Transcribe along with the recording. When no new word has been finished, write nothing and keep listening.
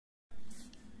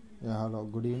Yeah, hello,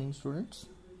 good evening students.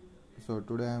 So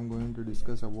today I am going to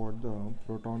discuss about the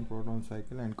proton-proton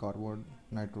cycle and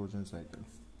carbon-nitrogen cycle.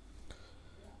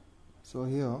 So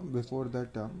here, before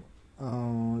that,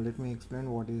 let me explain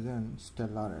what is an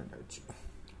stellar energy.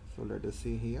 So let us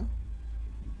see here,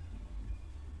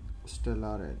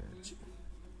 stellar energy.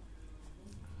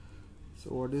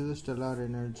 So what is the stellar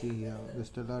energy here? The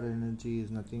stellar energy is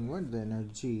nothing but the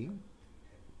energy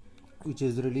which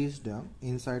is released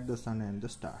inside the sun and the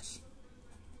stars.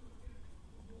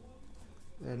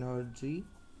 Energy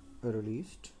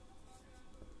released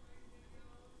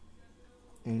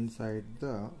inside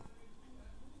the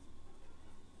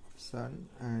sun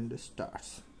and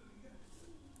stars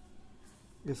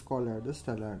is called as the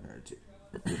stellar energy.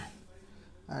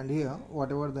 And here,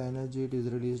 whatever the energy it is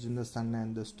released in the sun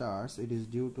and the stars, it is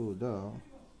due to the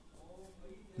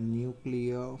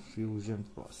nuclear fusion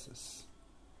process.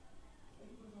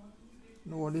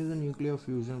 Now, what is the nuclear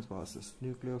fusion process?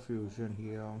 Nuclear fusion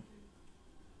here.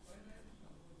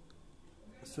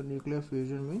 So nuclear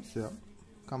fusion means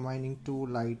combining two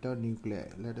lighter nuclei.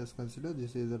 Let us consider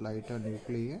this is a lighter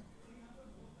nuclei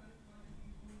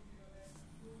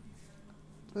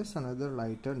plus another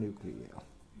lighter nuclei.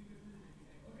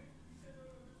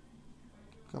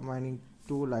 Combining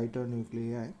two lighter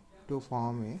nuclei to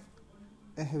form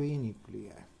a heavy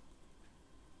nuclei.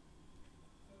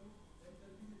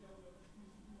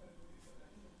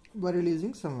 By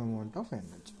releasing some amount of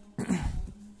energy.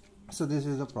 So this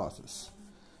is the process,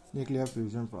 nuclear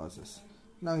fusion process.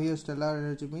 Now here stellar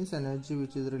energy means energy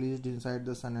which is released inside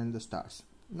the sun and the stars.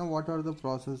 Now what are the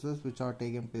processes which are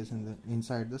taking place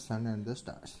inside the sun and the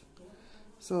stars?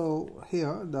 So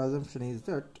here the assumption is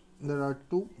that there are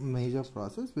two major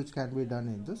processes which can be done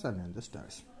in the sun and the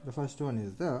stars. The first one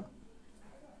is the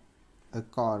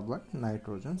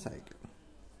carbon-nitrogen cycle.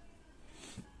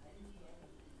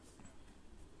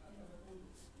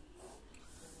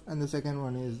 And the second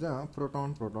one is the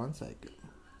proton-proton cycle.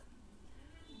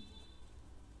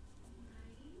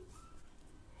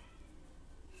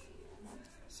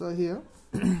 So here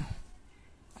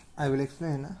I will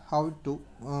explain how to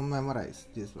memorize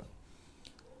this one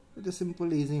with a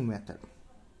simple easy method.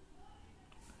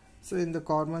 So in the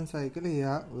carbon cycle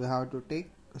here we have to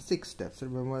take 6 steps.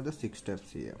 Remember the 6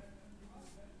 steps here.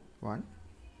 1,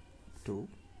 2,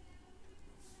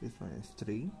 this one is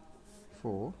 3,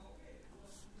 4,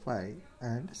 5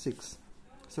 and 6.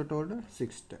 So total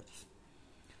 6 steps.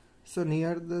 So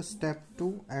near the step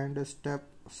 2 and step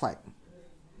 5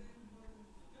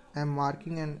 I am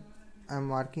marking an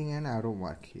arrow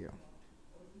mark here.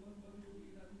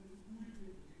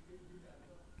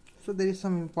 So there is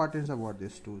some importance about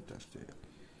these two steps here.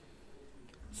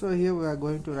 So here we are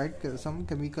going to write some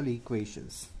chemical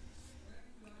equations.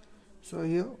 So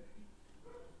here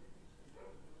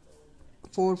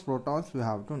 4 protons we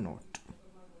have to note.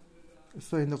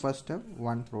 So in the first step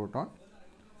 1 proton,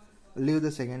 leave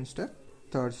the second step,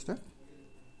 third step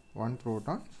 1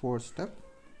 proton, fourth step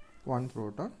 1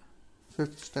 proton,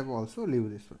 fifth step also leave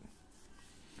this one.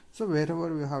 So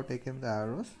wherever we have taken the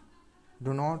arrows,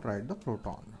 do not write the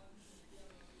proton.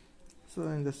 So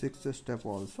in the sixth step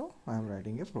also I am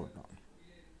writing a proton.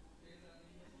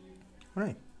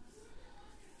 Right.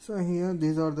 So here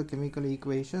these are the chemical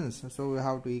equations. So we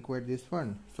have to equate this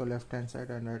one. So left hand side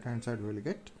and right hand side will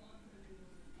get.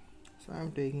 So I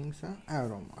am taking some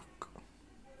arrow mark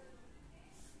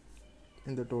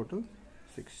in the total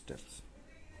 6 steps.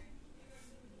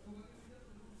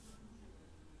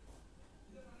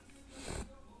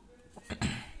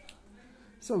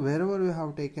 So wherever we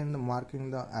have taken the marking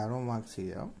the arrow marks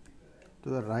here, to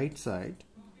the right side,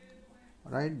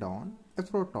 write down a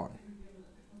proton.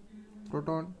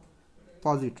 Proton,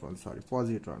 positron, sorry,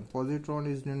 positron. Positron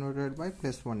is denoted by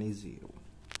 +1 is 0.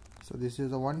 So this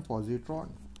is the one positron.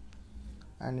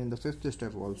 And in the fifth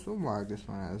step also mark this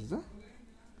one as the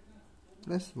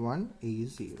 +1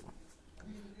 is 0.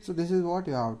 So this is what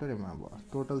you have to remember.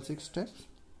 Total 6 steps.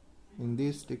 In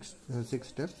these 6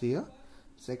 steps here,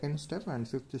 second step and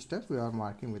fifth step we are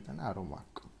marking with an arrow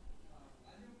mark.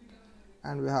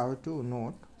 And we have to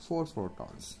note 4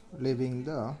 protons, leaving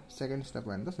the second step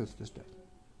and the fifth step.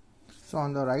 So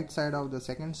on the right side of the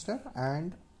second step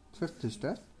and fifth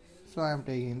step, so I am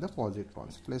taking the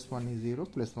positrons. +1 is 0,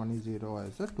 +1 is 0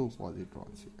 as the 2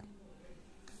 positrons here.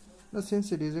 Now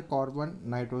since it is a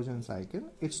carbon-nitrogen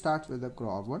cycle, it starts with the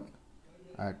carbon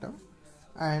atom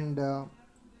and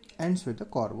ends with the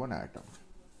carbon atom.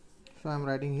 So I am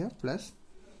writing here plus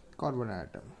carbon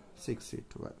atom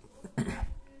 6C12.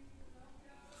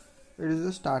 It is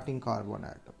the starting carbon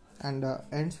atom and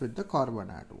ends with the carbon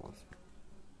atom also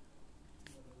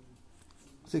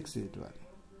 6C12.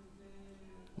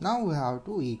 Now we have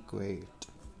to equate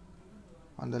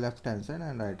on the left hand side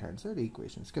and right hand side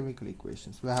equations, chemical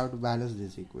equations. We have to balance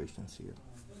these equations here.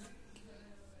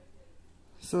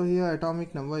 So here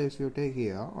atomic number, if you take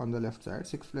here on the left side,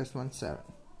 6 plus 1 7.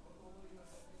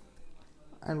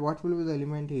 And what will be the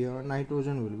element here?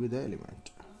 Nitrogen will be the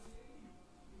element.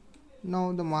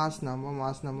 Now the mass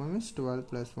number means 12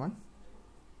 plus 1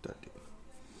 13.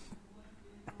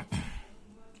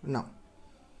 Now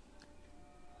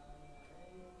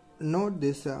note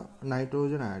this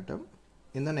nitrogen atom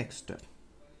in the next step,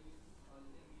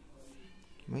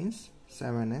 means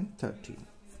 7 and 13.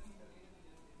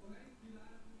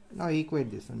 Now equate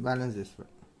this one, balance this one.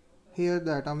 Here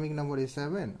the atomic number is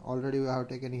 7, already we have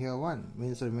taken here 1,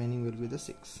 means remaining will be the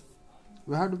 6.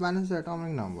 We have to balance the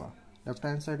atomic number. Left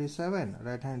hand side is 7,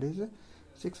 right hand is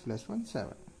 6 plus 1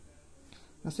 7.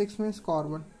 Now 6 means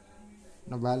carbon.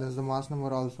 Now balance the mass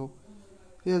number also.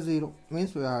 Here 0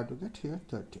 means we have to get here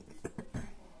 13.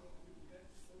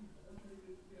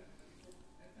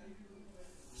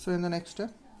 So in the next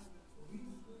step,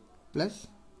 plus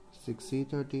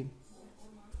 6C13.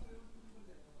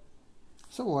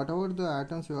 So whatever the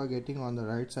atoms you are getting on the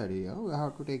right side here, we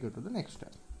have to take it to the next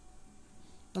step.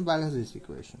 Now balance this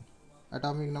equation.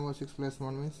 Atomic number 6 plus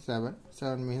 1 means 7.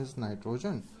 7 means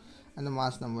nitrogen. And the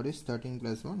mass number is 13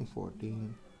 plus 1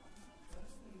 14.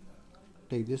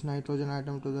 Take this nitrogen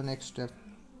atom to the next step.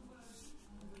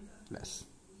 Plus.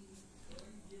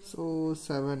 So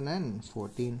 7 and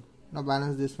 14. Now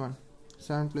balance this one.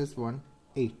 7 plus 1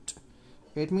 8.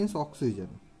 8 means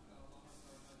oxygen.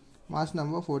 Mass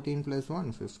number 14 plus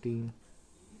 1 15.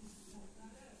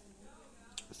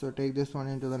 So take this one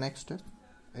into the next step.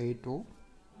 8 O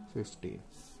 15.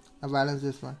 Now balance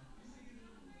this one.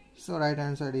 So right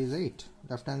hand side is 8.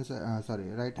 Left hand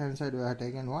side, right hand side we have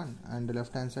taken 1 and the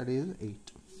left hand side is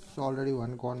 8. So already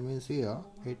 1 gone, means here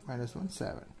 8 minus 1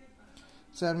 7.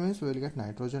 7 means we will get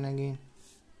nitrogen again.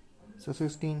 So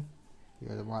 15.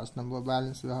 Here the mass number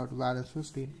balance, we have to balance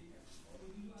 15.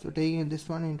 So taking this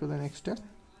one into the next step,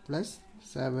 plus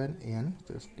 7 and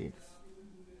 15.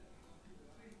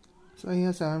 So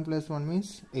here 7 plus 1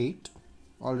 means 8.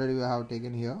 Already we have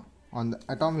taken here on the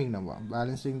atomic number,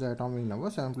 balancing the atomic number.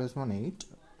 7 plus 1 8,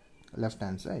 left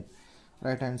hand side.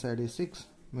 Right hand side is 6,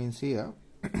 means here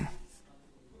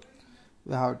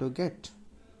we have to get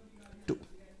 2.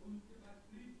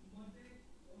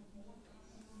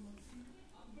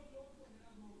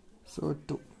 So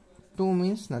 2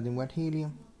 means nothing but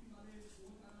helium.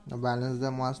 Now balance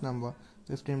the mass number.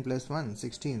 15 plus 1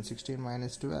 16. 16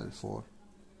 minus 12 4.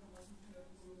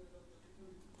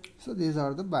 So these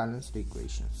are the balanced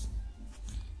equations.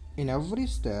 In every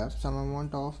step some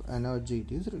amount of energy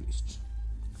is released.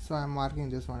 So I am marking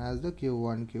this one as the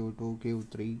Q1, Q2,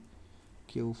 Q3,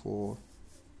 Q4,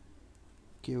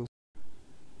 Q.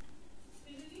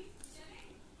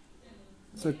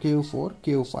 So Q4,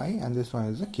 Q5 and this one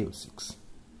is the Q6.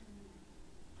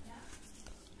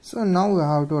 So now we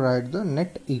have to write the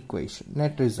net equation,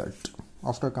 net result.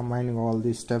 After combining all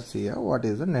these steps here, what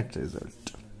is the net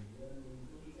result?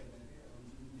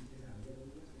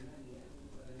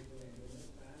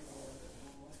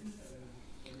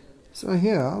 So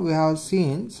here we have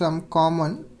seen some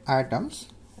common atoms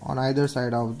on either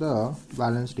side of the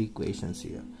balanced equations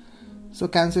here. So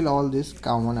cancel all these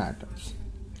common atoms.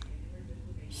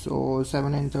 So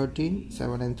 7 and 13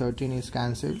 is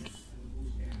cancelled.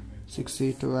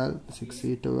 6C12,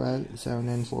 6C12, 7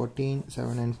 and 14,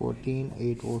 7 and 14,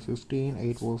 8 4 15,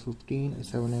 8 4 15,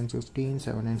 7 and 15,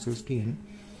 7 and 15.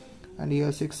 And here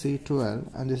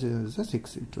 6C12 and this is the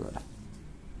 6C12.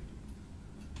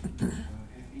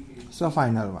 So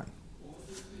final one.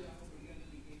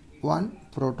 1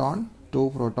 proton,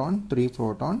 2 proton, 3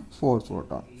 proton, 4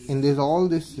 proton. In this all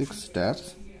these 6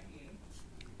 steps,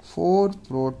 4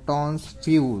 protons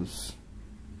fuse,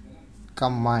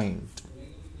 combined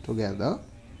together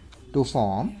to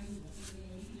form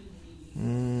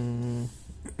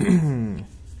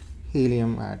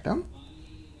helium atom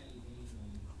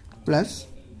plus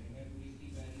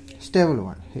stable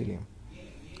one, helium,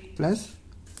 plus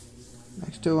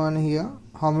next one here.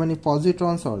 How many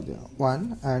positrons are there?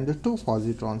 1 and 2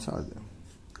 positrons are there.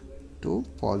 2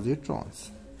 positrons.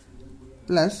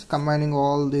 Plus combining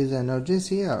all these energies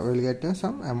here, we will get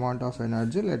some amount of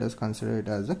energy. Let us consider it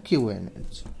as a Q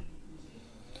energy.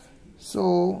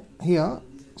 So here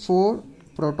 4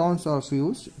 protons are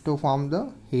fused to form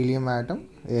the helium atom,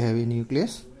 a heavy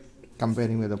nucleus,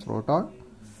 comparing with the proton,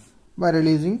 by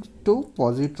releasing 2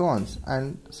 positrons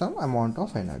and some amount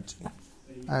of energy.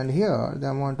 And here the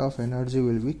amount of energy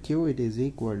will be Q. It is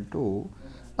equal to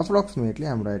approximately,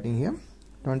 I am writing here,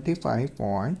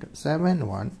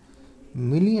 25.71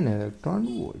 million electron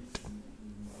volt.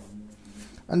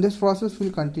 And this process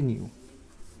will continue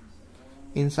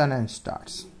in sun and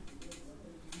stars.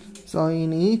 So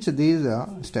in each of these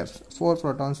steps, 4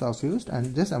 protons are fused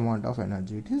and this amount of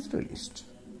energy it is released.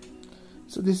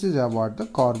 So this is about the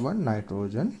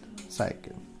carbon-nitrogen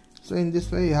cycle. So in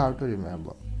this way you have to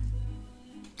remember,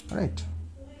 right?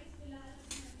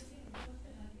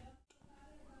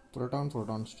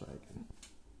 Proton-proton cycle.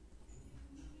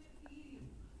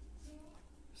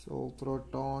 So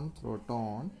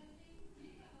proton-proton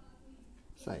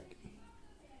cycle.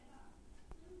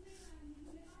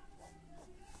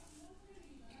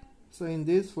 So in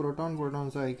this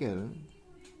proton-proton cycle,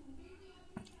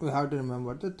 we have to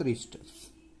remember the 3 steps.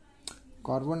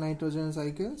 Carbon-nitrogen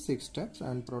cycle 6 steps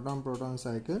and proton-proton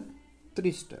cycle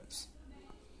 3 steps.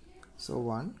 So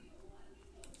 1,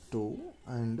 2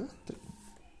 and 3.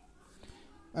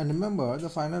 And remember the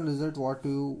final result what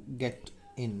you get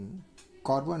in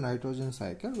carbon-nitrogen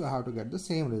cycle, we have to get the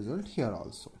same result here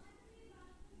also.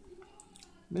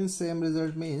 Means same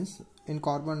result means in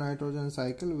carbon-nitrogen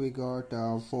cycle we got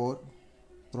 4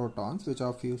 protons which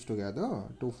are fused together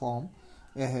to form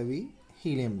a heavy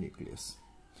helium nucleus.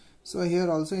 So here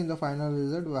also in the final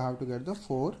result we have to get the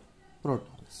 4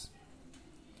 protons.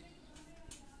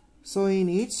 So in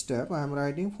each step I am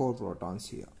writing 4 protons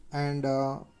here, and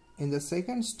in the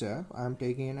second step I am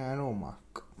taking an arrow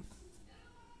mark,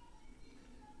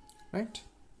 right?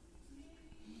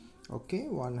 Okay,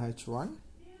 1H1,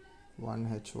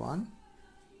 1H1,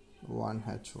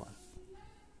 1H1.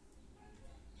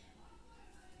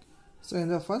 So in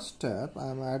the first step I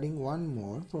am adding one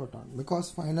more proton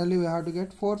because finally we have to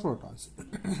get 4 protons.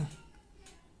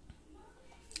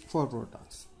 4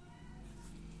 protons.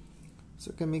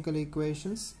 So chemical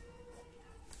equations.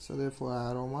 So therefore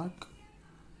arrow mark.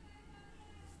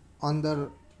 On the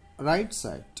right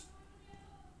side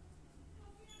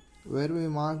where we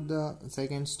mark the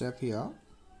second step here,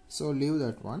 so leave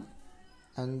that one,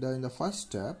 and in the first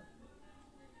step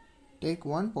take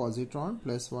one positron,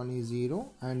 plus 1 is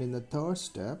 0, and in the third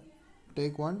step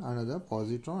take another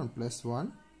positron, plus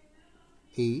 1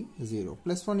 is 0.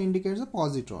 Plus 1 indicates the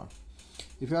positron.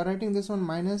 If you are writing this one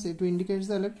minus, it indicates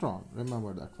the electron.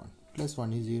 Remember that one. Plus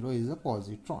 1 is 0 is a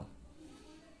positron.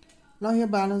 Now here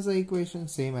balance the equation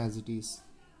same as it is.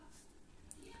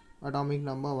 Atomic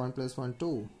number 1 plus 1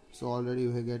 2. So already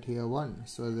we get here 1.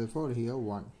 So therefore here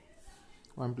 1.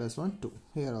 1 plus 1 2.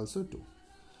 Here also 2.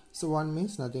 So 1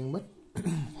 means nothing but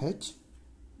H.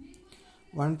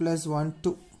 1 plus 1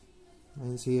 2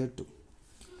 means here 2.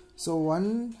 So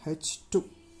 1 H2,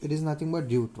 it is nothing but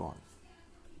deuteron.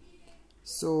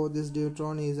 So this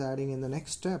deuteron is adding in the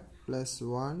next step, plus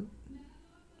 1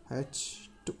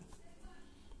 H2.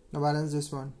 Now balance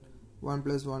this one. 1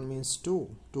 plus 1 means 2.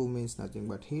 2 means nothing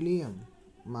but helium.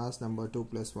 Mass number 2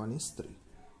 plus 1 is 3.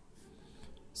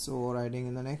 So writing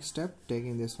in the next step,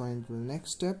 taking this one into the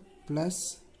next step,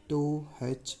 plus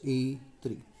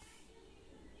 2He3.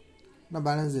 Now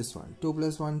balance this one. 2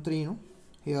 plus 1 3, no?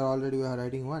 Here already we are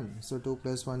writing 1. So 2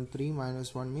 plus 1 3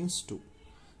 minus 1 means 2.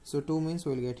 So 2 means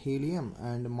we will get helium,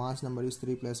 and mass number is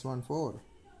 3 plus 1 4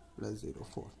 plus 0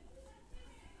 4.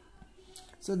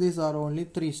 So these are only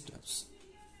 3 steps.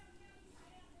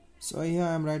 So here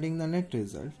I am writing the net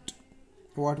result.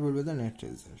 What will be the net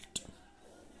result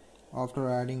after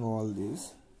adding all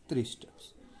these 3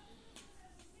 steps?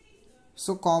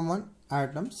 So common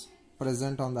atoms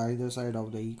present on the either side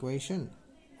of the equation,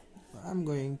 I am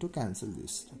going to cancel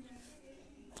these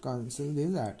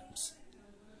atoms.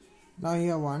 Now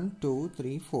here 1 2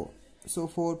 3 4. So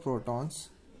 4 protons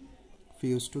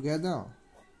fused together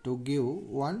to give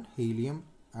one helium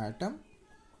atom,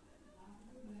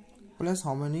 plus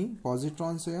how many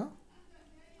positrons here?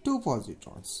 2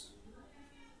 positrons.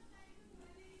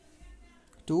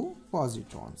 2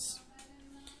 positrons.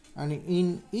 And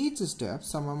in each step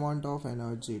some amount of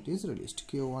energy it is released.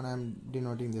 Q1, I am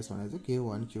denoting this one as a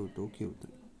Q1, Q2, Q3.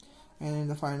 And in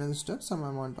the final step some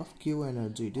amount of Q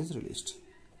energy it is released.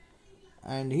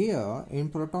 And here in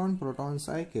proton-proton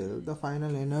cycle, the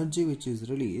final energy which is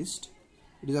released,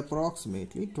 it is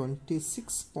approximately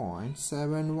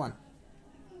 26.71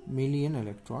 million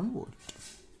electron volt.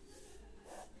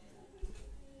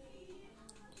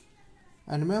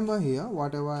 And remember here,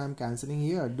 whatever I am cancelling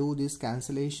here, do these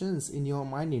cancellations in your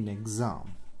mind in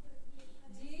exam.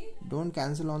 Don't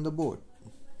cancel on the board.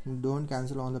 Don't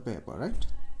cancel on the paper, right?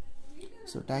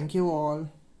 So thank you all.